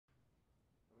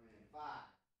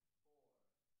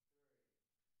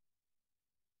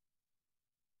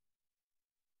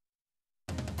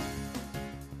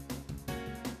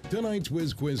Tonight's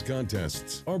Whiz Quiz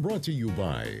contests are brought to you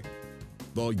by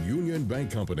the Union Bank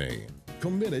Company,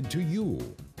 committed to you,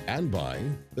 and by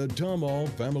the Tom All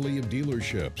family of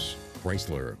dealerships,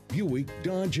 Chrysler, Buick,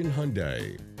 Dodge, and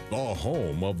Hyundai, the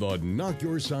home of the Knock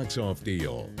Your Socks Off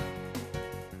deal.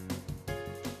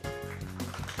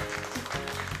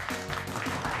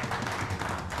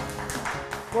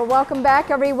 Well, welcome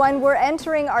back, everyone. We're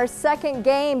entering our second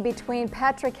game between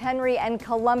Patrick Henry and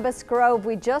Columbus Grove.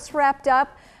 We just wrapped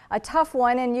up a tough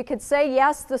one, and you could say,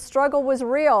 yes, the struggle was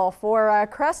real for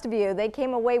Crestview. They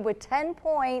came away with 10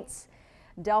 points.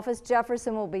 Delphos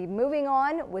Jefferson will be moving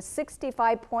on with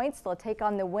 65 points. They'll take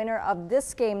on the winner of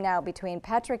this game now between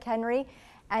Patrick Henry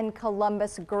and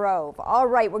Columbus Grove. All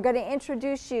right, we're going to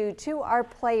introduce you to our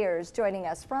players joining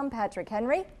us from Patrick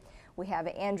Henry. We have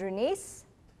Andrew Neese,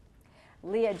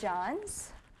 Leah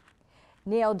Johns,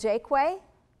 Neil Jakeway,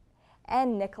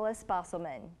 and Nicholas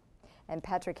Bosselman. And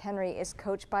Patrick Henry is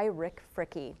coached by Rick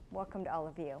Fricke. Welcome to all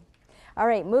of you. All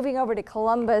right, moving over to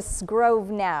Columbus Grove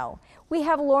now. We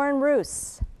have Lauren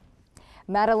Roos,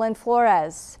 Madeline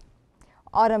Flores,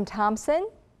 Autumn Thompson,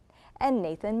 and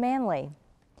Nathan Manley.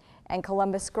 And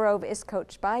Columbus Grove is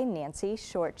coached by Nancy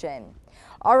Shortgen.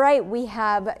 All right, we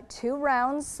have 2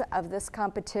 rounds of this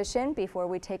competition before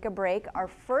we take a break. Our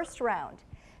first round,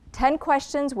 10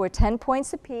 questions, we're 10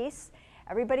 points apiece.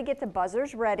 Everybody get the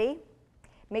buzzers ready.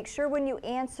 Make sure when you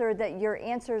answer that your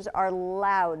answers are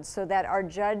loud so that our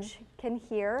judge can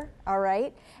hear, all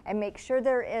right? And make sure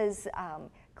they're as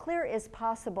clear as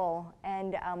possible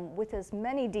and with as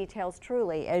many details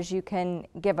truly as you can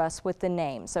give us with the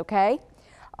names, okay?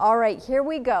 All right, here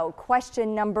we go.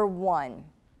 Question number 1.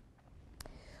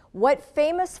 What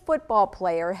famous football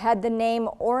player had the name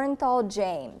Orenthal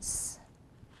James?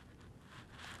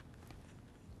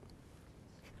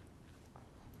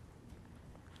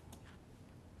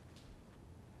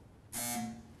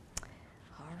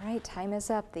 All right, time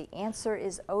is up. The answer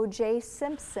is O.J.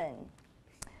 Simpson.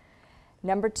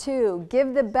 Number 2,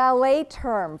 give the ballet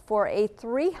term for a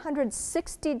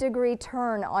 360-degree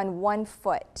turn on one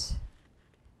foot.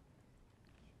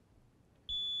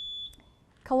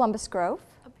 Columbus Grove.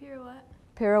 A pirouette.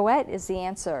 Pirouette is the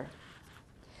answer.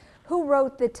 Who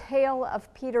wrote The Tale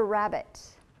of Peter Rabbit?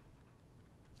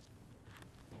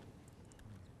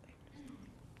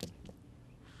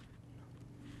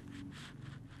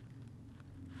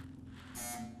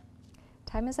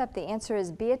 Time is up. The answer is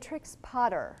Beatrix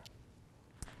Potter.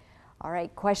 All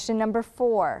right, question number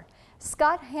 4.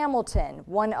 Scott Hamilton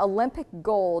won Olympic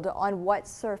gold on what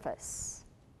surface?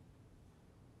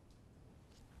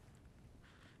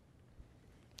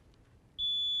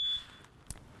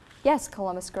 Yes,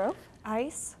 Columbus Grove.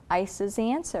 Ice. Ice is the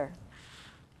answer.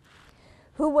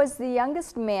 Who was the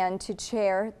youngest man to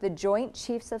chair the Joint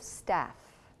Chiefs of Staff?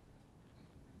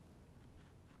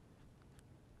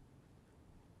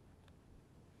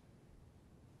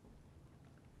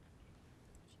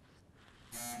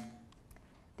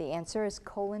 The answer is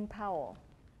Colin Powell.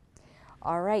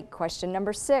 All right, question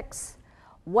number 6.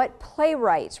 What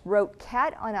playwright wrote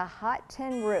Cat on a Hot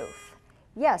Tin Roof?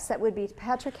 Yes, that would be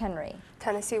Patrick Henry.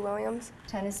 Tennessee Williams.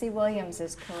 Tennessee Williams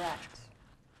is correct.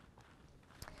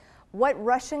 What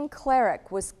Russian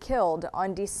cleric was killed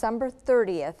on December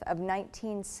 30th of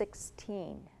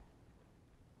 1916?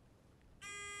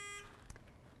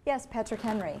 Yes, Patrick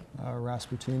Henry.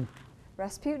 Rasputin.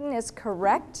 Rasputin is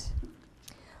correct.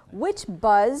 Which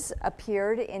Buzz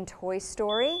appeared in Toy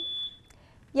Story?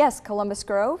 Yes, Columbus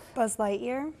Grove. Buzz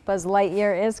Lightyear. Buzz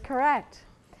Lightyear is correct.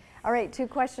 All right, 2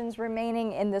 questions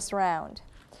remaining in this round.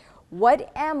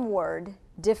 What M word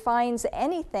defines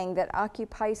anything that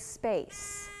occupies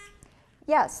space?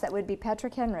 Yes, that would be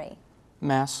Patrick Henry.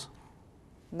 Mass.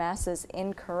 Mass is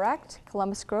incorrect.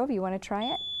 Columbus Grove, you want to try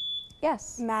it?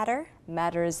 Yes. Matter.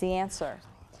 Matter is the answer.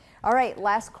 All right,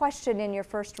 last question in your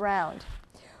first round.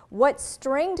 What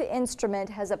stringed instrument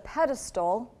has a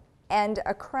pedestal and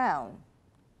a crown?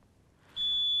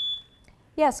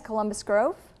 Yes, Columbus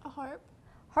Grove. A harp.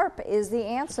 Harp is the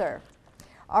answer.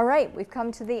 All right, we've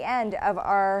come to the end of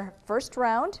our first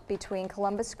round between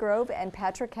Columbus Grove and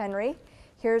Patrick Henry.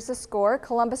 Here's the score.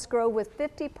 Columbus Grove with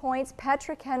 50 points,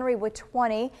 Patrick Henry with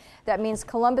 20. That means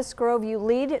Columbus Grove, you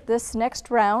lead this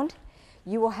next round.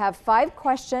 You will have 5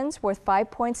 questions worth 5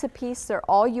 points apiece. They're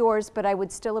all yours, but I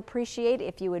would still appreciate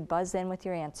if you would buzz in with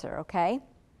your answer, okay?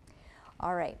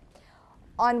 All right.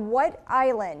 On what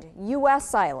island,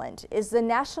 U.S. island, is the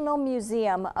National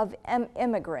Museum of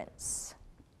Immigrants?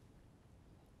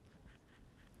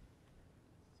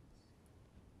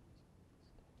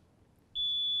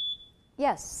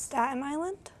 Yes. Staten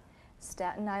Island.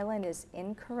 Staten Island is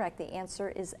incorrect. The answer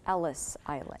is Ellis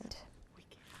Island.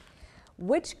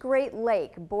 Which Great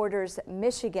Lake borders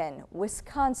Michigan,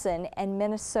 Wisconsin, and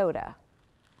Minnesota?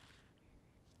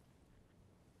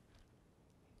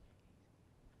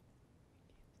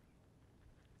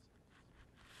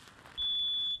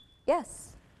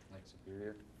 Yes. Lake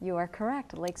Superior. You are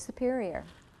correct, Lake Superior.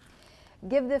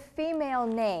 Give the female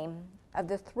name of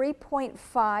the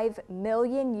 3.5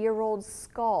 million year old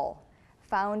skull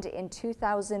found in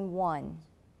 2001.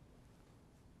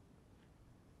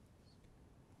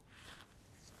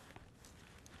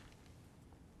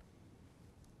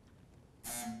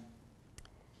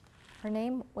 Her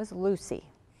name was Lucy.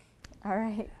 All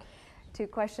right, 2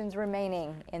 questions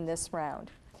remaining in this round.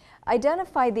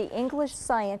 Identify the English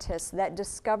scientist that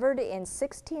discovered in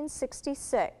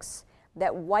 1666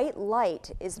 that white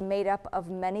light is made up of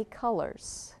many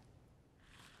colors.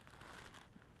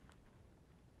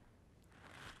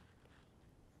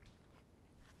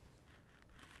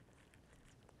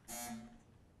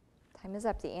 Time is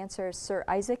up. The answer is Sir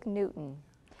Isaac Newton.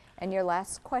 And your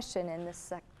last question in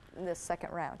this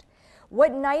second round.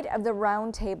 What knight of the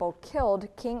Round Table killed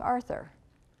King Arthur?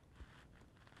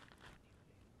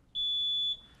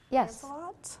 Yes.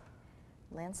 Lancelot?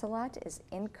 Lancelot is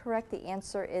incorrect. The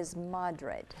answer is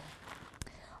Modred.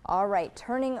 All right,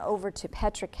 turning over to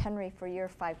Patrick Henry for your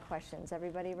 5 questions.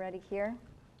 Everybody ready here?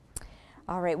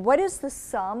 All right, what is the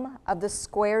sum of the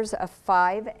squares of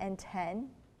 5 and 10?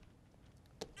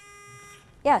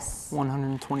 Yes.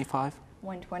 125.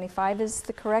 125 is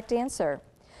the correct answer.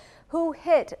 Who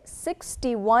hit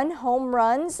 61 home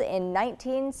runs in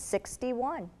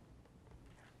 1961?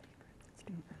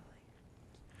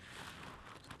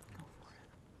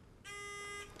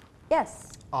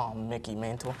 Yes. Oh, Mickey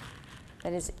Mantle.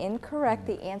 That is incorrect.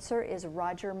 The answer is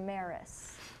Roger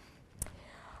Maris.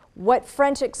 What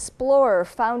French explorer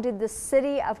founded the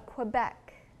city of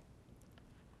Quebec?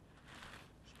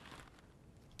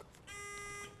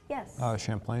 Yes.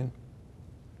 Champlain.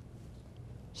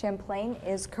 Champlain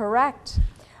is correct.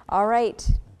 All right.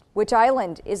 Which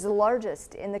island is the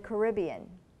largest in the Caribbean?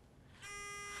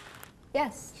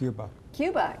 Yes. Cuba.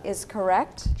 Cuba is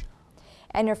correct.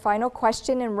 And your final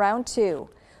question in round 2.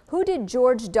 Who did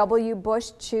George W.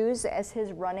 Bush choose as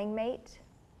his running mate?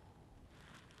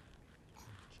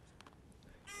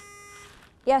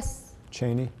 Yes.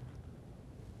 Cheney.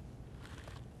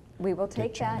 We will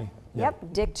take that. Cheney. Yep,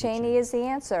 Yep. Dick Cheney is the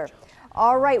answer.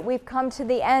 All right, we've come to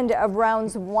the end of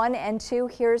rounds 1 and 2.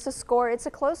 Here's the score. It's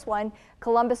a close one.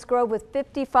 Columbus Grove with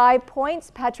 55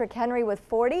 points, Patrick Henry with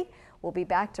 40. We'll be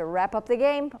back to wrap up the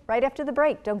game right after the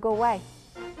break. Don't go away.